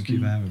 Darren. Thank you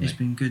for having me. It's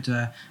been good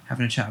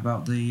having a chat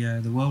about the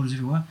world, as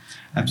it were.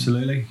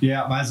 Absolutely.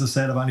 Yeah, as I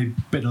said, I've only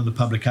been on the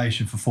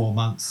publication for 4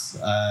 months,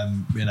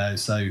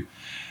 so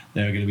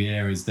there are going to be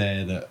areas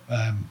there that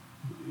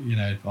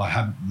I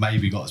haven't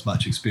maybe got as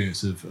much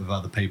experience of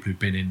other people who've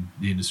been in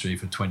the industry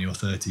for 20 or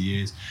 30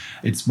 years.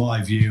 It's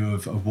my view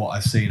of what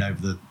I've seen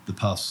over the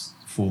past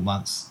 4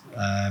 months,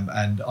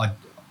 and I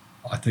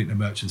think the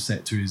merchant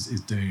sector is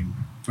doing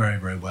very,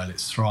 very well.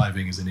 It's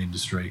thriving as an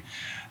industry.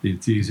 The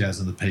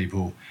enthusiasm of the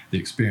people, the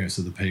experience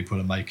of the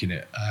people are making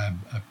it a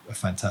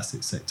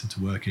fantastic sector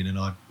to work in, and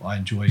I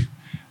enjoy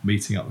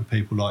meeting up with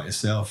people like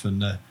yourself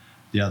and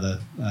the other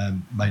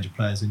major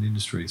players in the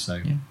industry.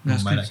 So may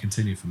that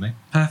continue for me.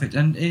 Perfect.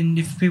 And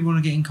if people want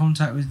to get in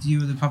contact with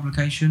you or the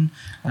publication,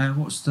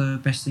 what's the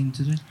best thing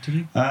to do?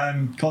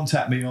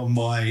 Contact me on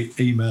my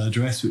email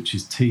address, which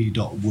is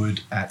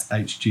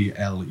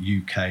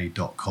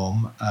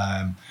t.wood@hgluk.com.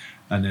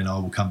 And then I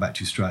will come back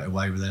to you straight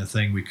away with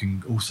anything. We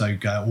can also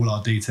go, all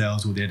our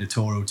details, all the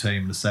editorial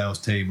team and the sales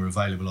team are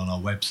available on our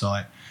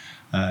website.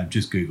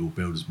 Just Google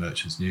Builders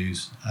Merchants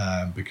News,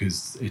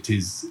 because it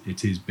is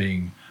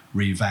being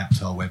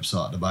revamped, our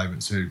website at the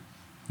moment. So,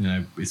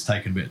 it's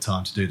taken a bit of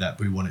time to do that,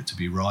 but we want it to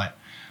be right.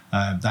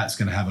 That's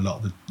going to have a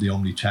lot of the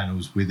omni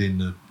channels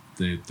within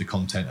the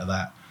content of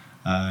that.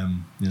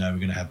 We're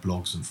going to have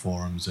blogs and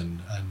forums and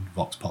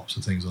vox pops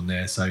and things on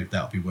there, so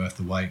that'll be worth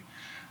the wait.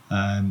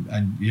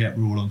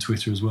 We're all on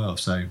Twitter as well.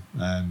 So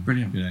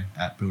brilliant.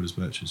 at Builders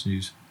Merchants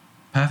News.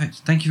 Perfect.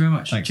 Thank you very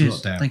much. Thanks Cheers. a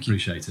lot, Dan. Thank you.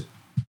 Appreciate it.